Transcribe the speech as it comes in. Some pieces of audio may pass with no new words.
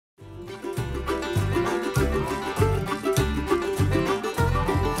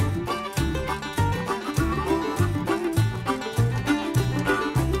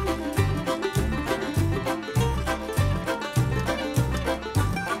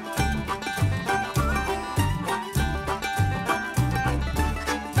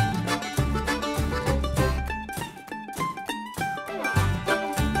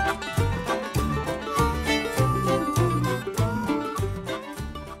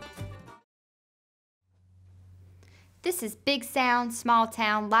This is Big Sound, Small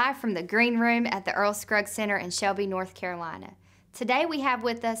Town, live from the Green Room at the Earl Scruggs Center in Shelby, North Carolina. Today we have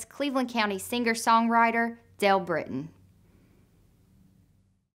with us Cleveland County singer-songwriter Del Brittain.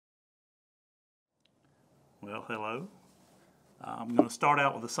 Well, hello. I'm going to start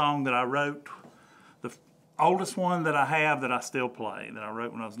out with a song that I wrote, the oldest one that I have that I still play, that I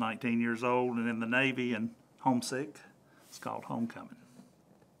wrote when I was 19 years old and in the Navy and homesick. It's called Homecoming.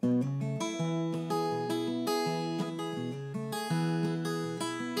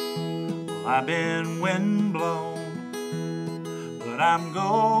 Well, I've been windblown, but I'm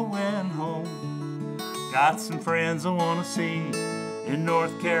going home. Got some friends I want to see in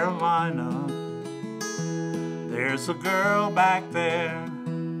North Carolina. There's a girl back there,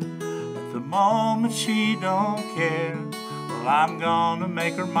 at the moment she don't care. Well, I'm gonna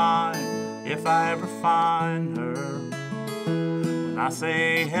make her mine if I ever find her. When I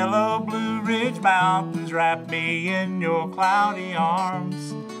say hello, Blue Ridge Mountains, wrap me in your cloudy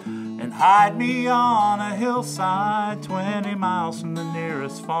arms and hide me on a hillside 20 miles from the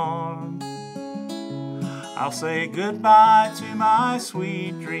nearest farm. I'll say goodbye to my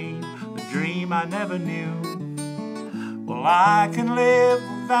sweet dream, the dream I never knew. Well, I can live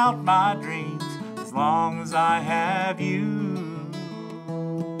without my dreams as long as I have you.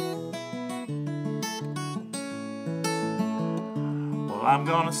 Well, I'm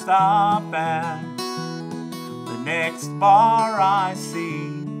gonna stop at the next bar I see,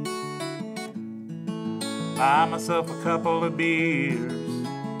 buy myself a couple of beers.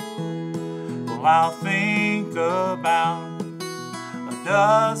 Well, I'll think about a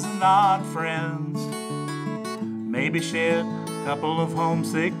dozen odd friends, maybe shed a couple of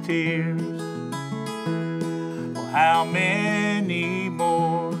homesick tears. Well, how many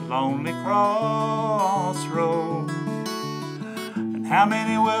more lonely crossroads, and how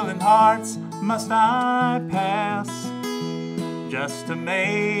many willing hearts must I pass just to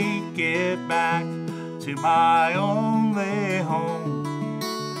make it back to my only home?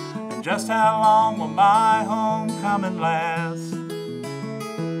 And just how long will my homecoming last?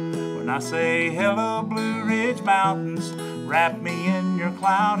 When I say hello, Blue Ridge Mountains, wrap me in your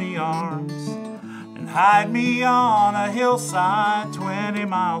cloudy arms and hide me on a hillside 20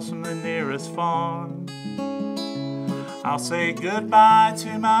 miles from the nearest farm. I'll say goodbye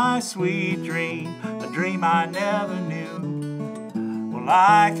to my sweet dream, a dream I never knew. Well,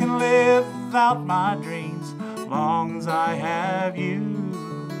 I can live without my dreams as long as I have you.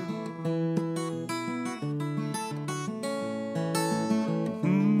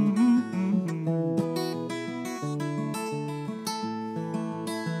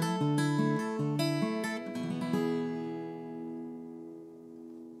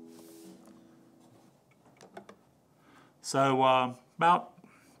 So about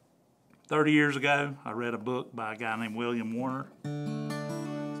 30 years ago, I read a book by a guy named William Warner.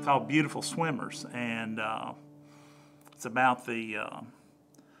 It's called Beautiful Swimmers, and it's about the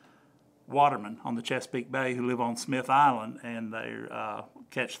watermen on the Chesapeake Bay who live on Smith Island, and they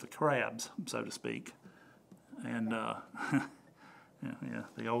catch the crabs, so to speak. And yeah,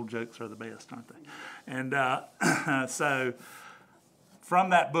 the old jokes are the best, aren't they? And so from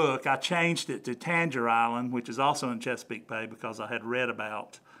that book, I changed it to Tangier Island, which is also in Chesapeake Bay, because I had read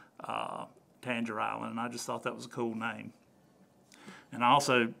about Tangier Island, and I just thought that was a cool name. And I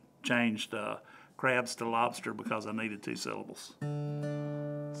also changed crabs to lobster because I needed 2 syllables.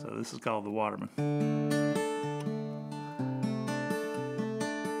 So this is called The Waterman.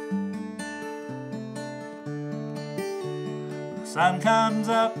 The sun comes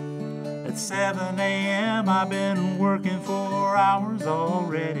up at 7 a.m. I've been working 4 hours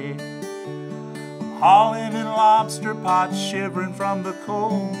already. I'm hauling in lobster pots, shivering from the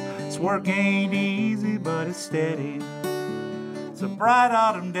cold. This work ain't easy, but it's steady. It's a bright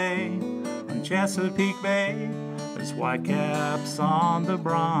autumn day on Chesapeake Bay. There's whitecaps on the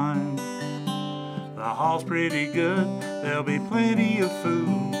brine. The haul's pretty good, there'll be plenty of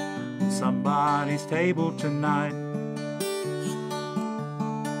food on somebody's table tonight.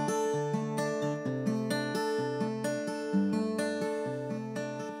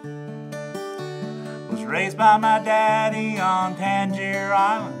 Raised by my daddy on Tangier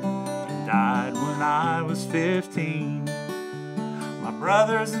Island, and died when I was 15. My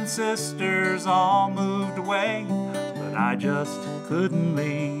brothers and sisters all moved away, but I just couldn't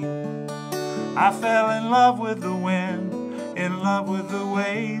leave. I fell in love with the wind, in love with the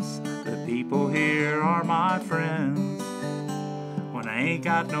waves. The people here are my friends. When I ain't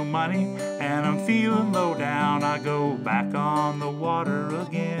got no money and I'm feeling low down, I go back on the water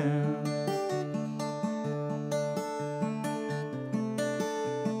again.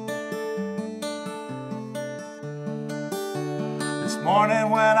 Morning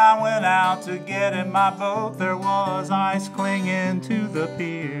when I went out to get in my boat, there was ice clinging to the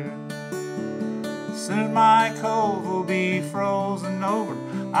pier. Soon my cove will be frozen over,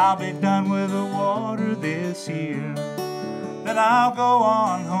 I'll be done with the water this year. Then I'll go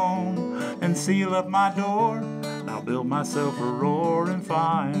on home and seal up my door, and I'll build myself a roaring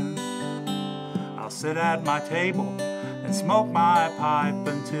fire. I'll sit at my table and smoke my pipe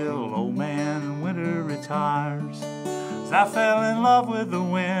until old man winter retires. I fell in love with the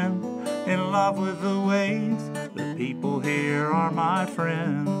wind, in love with the waves. The people here are my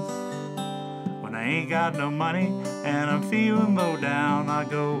friends. When I ain't got no money and I'm feeling low down, I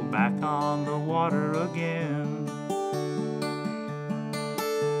go back on the water again.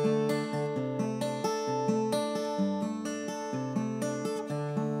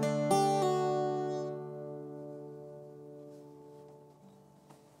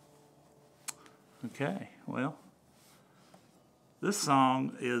 Okay, well, this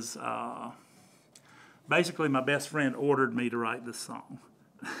song is basically my best friend ordered me to write this song.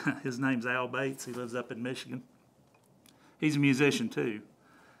 His name's Al Bates. He lives up in Michigan. He's a musician too.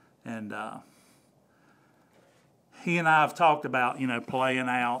 And he and I have talked about, playing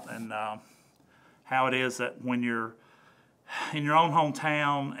out and how it is that when you're in your own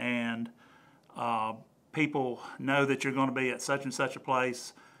hometown and people know that you're going to be at such and such a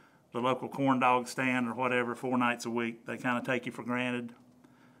place, the local corn dog stand or whatever, 4 nights a week, they kind of take you for granted.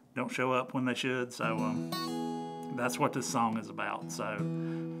 Don't show up when they should. So that's what this song is about. So,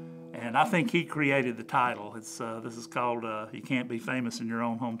 and I think he created the title. This is called "You Can't Be Famous in Your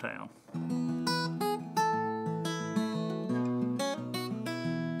Own Hometown."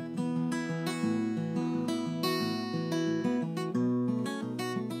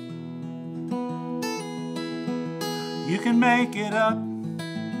 You can make it up,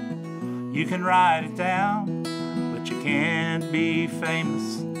 you can write it down, but you can't be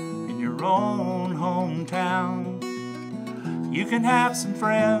famous in your own hometown. You can have some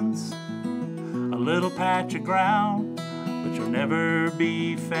friends, a little patch of ground, but you'll never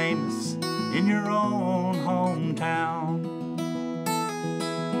be famous in your own hometown.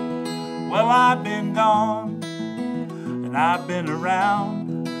 Well, I've been gone, and I've been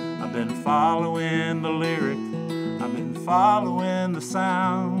around. I've been following the lyric, I've been following the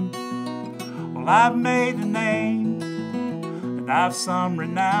sound. Well, I've made a name, and I've some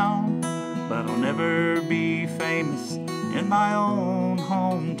renown, but I'll never be famous in my own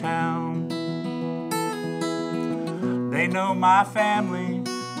hometown. They know my family,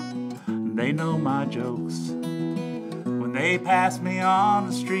 they know my jokes. When they pass me on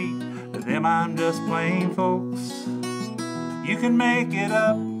the street, to them I'm just plain folks. You can make it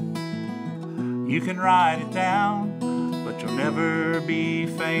up, you can write it down, but you'll never be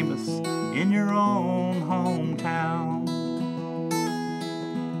famous in your own hometown.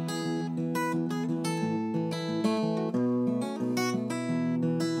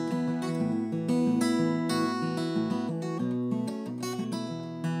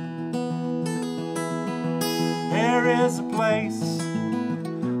 There is a place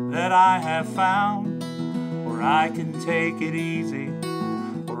that I have found where I can take it easy,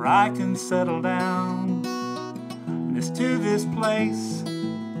 where I can settle down. And it's to this place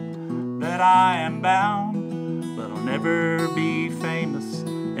that I am bound, but I'll never be famous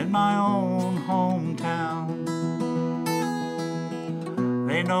in my own hometown.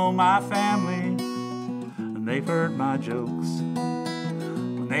 They know my family, and they've heard my jokes.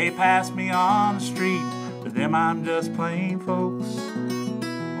 When they pass me on the street, to them I'm just plain folks.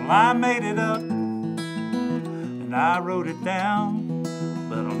 Well, I made it up, and I wrote it down,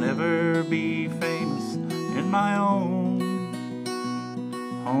 but I'll never be famous in my own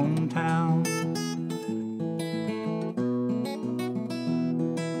hometown.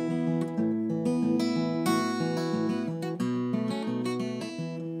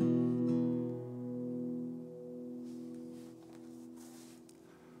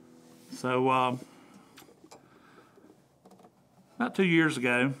 So, about 2 years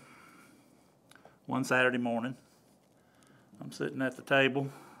ago, one Saturday morning, I'm sitting at the table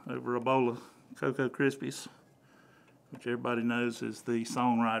over a bowl of Cocoa Krispies, which everybody knows is the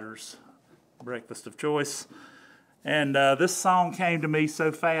songwriter's breakfast of choice. And this song came to me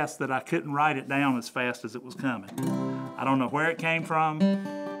so fast that I couldn't write it down as fast as it was coming. I don't know where it came from.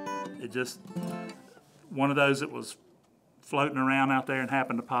 It just, one of those that was floating around out there and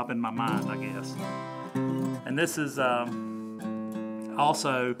happened to pop in my mind, I guess. And this is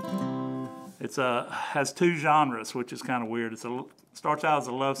also, it's has 2 genres, which is kind of weird. It starts out as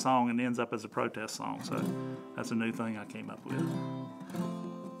a love song and ends up as a protest song. So that's a new thing I came up with.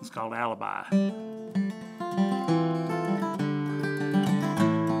 It's called Alibi.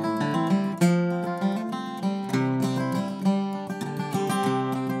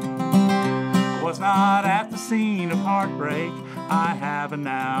 scene of heartbreak. I have an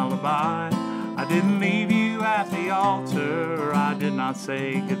alibi. I didn't leave you at the altar. I did not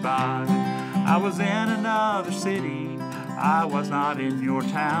say goodbye. I was in another city. I was not in your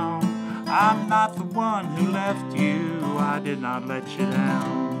town. I'm not the one who left you. I did not let you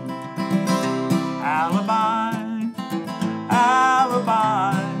down. Alibi,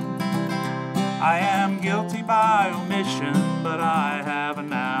 alibi. I am guilty by omission, but I have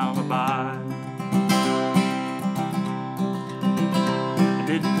an alibi.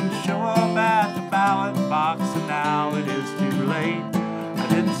 I didn't show up at the ballot box, and now it is too late. I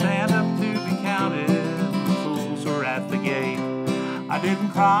didn't stand up to be counted, the fools were at the gate. I didn't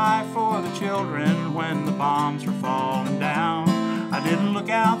cry for the children when the bombs were falling down. I didn't look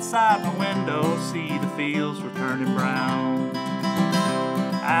outside my window, see the fields were turning brown.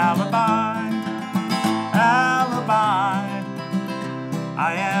 Alibi, alibi.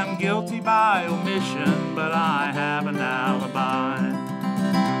 I am guilty by omission, but I have an alibi.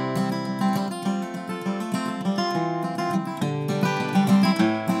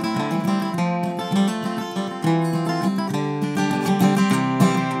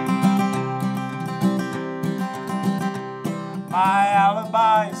 My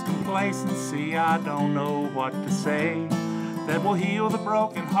alibi is complacency. I don't know what to say that will heal the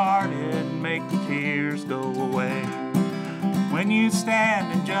broken-hearted and make the tears go away. When you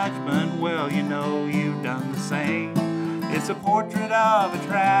stand in judgment, well, you know you've done the same. It's a portrait of a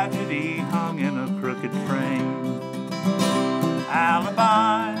tragedy hung in a crooked frame.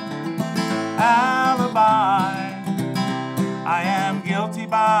 Alibi, alibi. I am guilty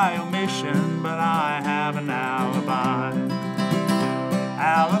by omission, but I have an alibi.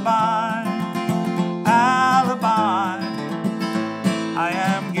 Alibi, alibi. I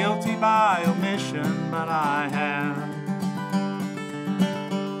am guilty by omission, but I have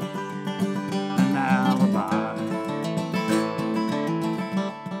an alibi.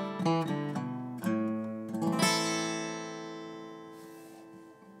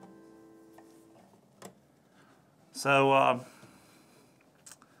 So,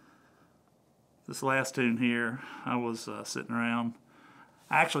 this last tune here, I was sitting around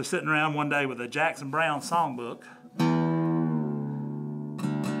one day with a Jackson Browne songbook,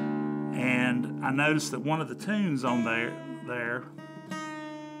 and I noticed that one of the tunes on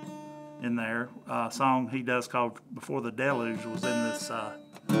in there, song he does called Before the Deluge, was in this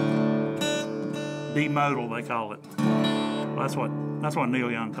D modal, they call it. Well, that's what Neil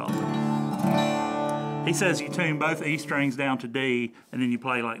Young called it. He says you tune both E strings down to D, and then you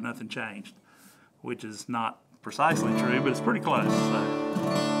play like nothing changed, which is not precisely true, but it's pretty close.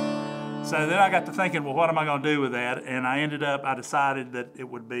 So then I got to thinking, well, what am I going to do with that? And I decided that it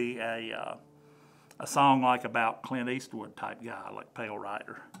would be a song like about Clint Eastwood type guy, like Pale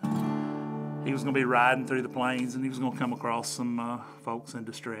Rider. He was going to be riding through the plains, and he was going to come across some folks in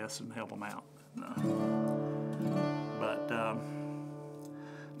distress and help them out. But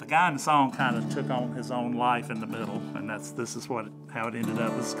the guy in the song kind of took on his own life in the middle, and this is how it ended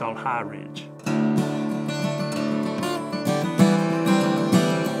up. This is called High Ridge.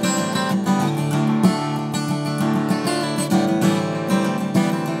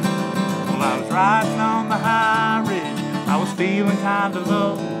 Riding on the high ridge, I was feeling kind of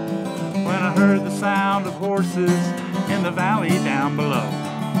low when I heard the sound of horses in the valley down below.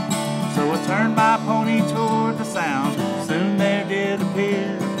 So I turned my pony toward the sound. Soon there did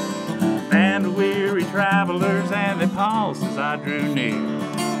appear a band of weary travelers, and they paused as I drew near.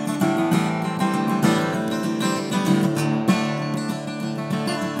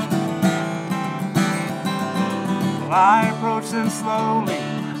 Well, I approached them slowly,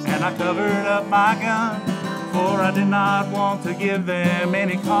 and I covered up my gun, for I did not want to give them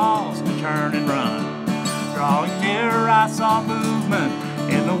any cause to turn and run. Drawing nearer, I saw movement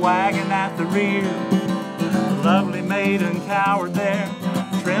in the wagon at the rear. The lovely maiden cowered there,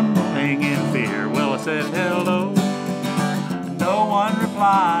 trembling in fear. Well, I said hello, and no one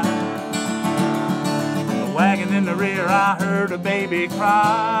replied. From the wagon in the rear, I heard a baby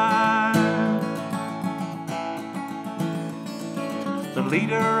cry. The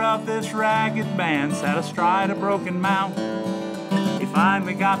leader of this ragged band sat astride a broken mount. He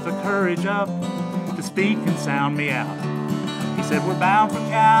finally got the courage up to speak and sound me out. He said, we're bound for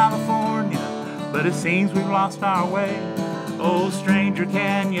California, but it seems we've lost our way. Oh, stranger,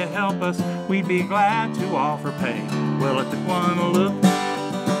 can you help us? We'd be glad to offer pay. Well, I took one look,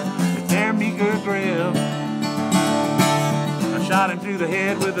 it tear me good grip. I shot him through the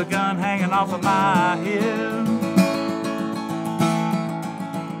head with a gun hanging off of my hip.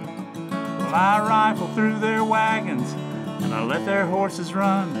 I rifled through their wagons, and I let their horses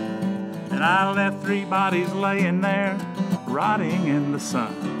run, and and I left 3 bodies laying there, rotting in the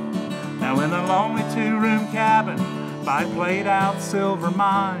sun. Now in a lonely 2-room cabin by played-out silver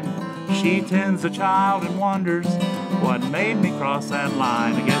mine, she tends a child and wonders what made me cross that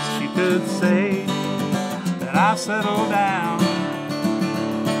line. I guess you could say that I've settled down,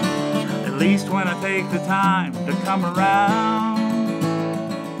 at least when I take the time to come around.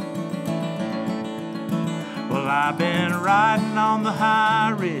 Well, I've been riding on the high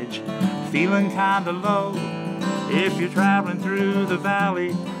ridge, feeling kinda low. If you're traveling through the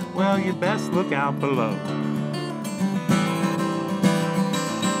valley, well, you best look out below.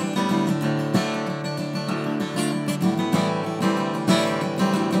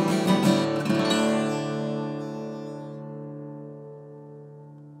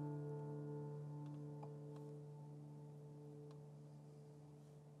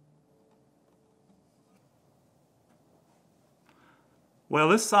 Well,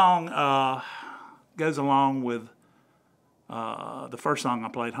 this song goes along with the first song I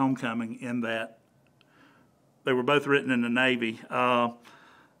played, Homecoming, in that they were both written in the Navy.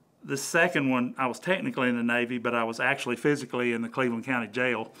 The second one, I was technically in the Navy, but I was actually physically in the Cleveland County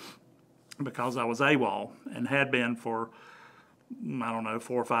Jail because I was AWOL and had been for, I don't know,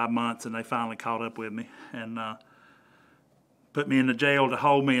 4 or 5 months, and they finally caught up with me and put me in the jail to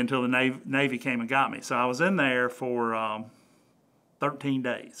hold me until the Navy came and got me. So I was in there for 13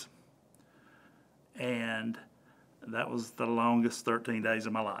 days. And that was the longest 13 days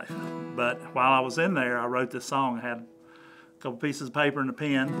of my life. But while I was in there, I wrote this song. I had a couple pieces of paper and a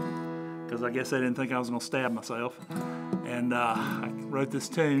pen, because I guess they didn't think I was going to stab myself. And I wrote this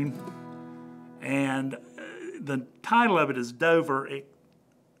tune. And the title of it is Dover.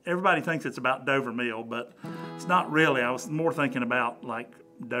 Everybody thinks it's about Dover Mill, but it's not really. I was more thinking about like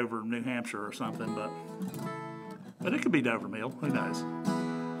Dover, New Hampshire or something, but it could be Dover Mill. Who knows?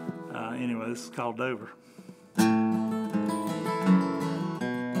 Anyway, this is called Dover.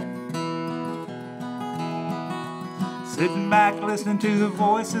 Sitting back listening to the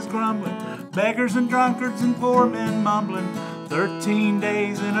voices grumbling, beggars and drunkards and poor men mumbling. 13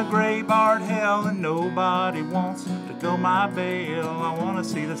 days in a gray-barred hell and nobody wants to go my bail. I want to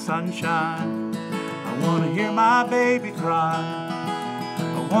see the sunshine, I want to hear my baby cry.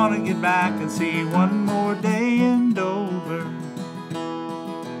 I want to get back and see one more day in Dover.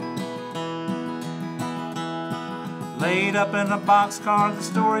 Laid up in a boxcar, the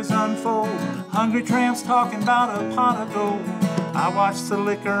stories unfold. Hungry tramps talking about a pot of gold. I watch the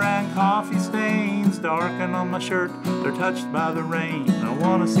liquor and coffee stains darken on my shirt, they're touched by the rain. I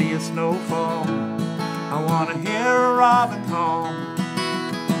want to see a snowfall, I want to hear a robin call.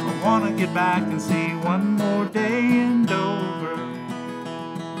 I want to get back and see one more day in Dover.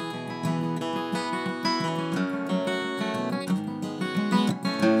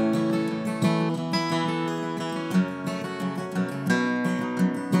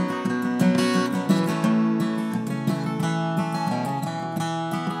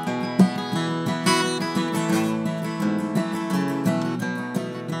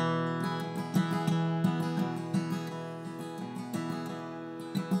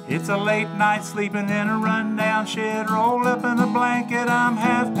 It's a late night sleeping in a rundown shed, rolled up in a blanket, I'm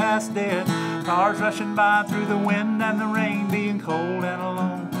half past dead. Cars rushing by through the wind and the rain, being cold and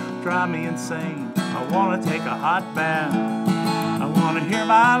alone drive me insane. I want to take a hot bath, I want to hear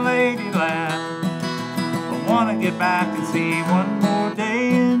my lady laugh. I want to get back and see one more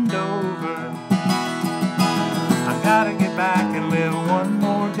day in Dover. I gotta get back and live one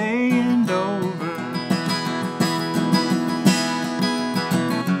more day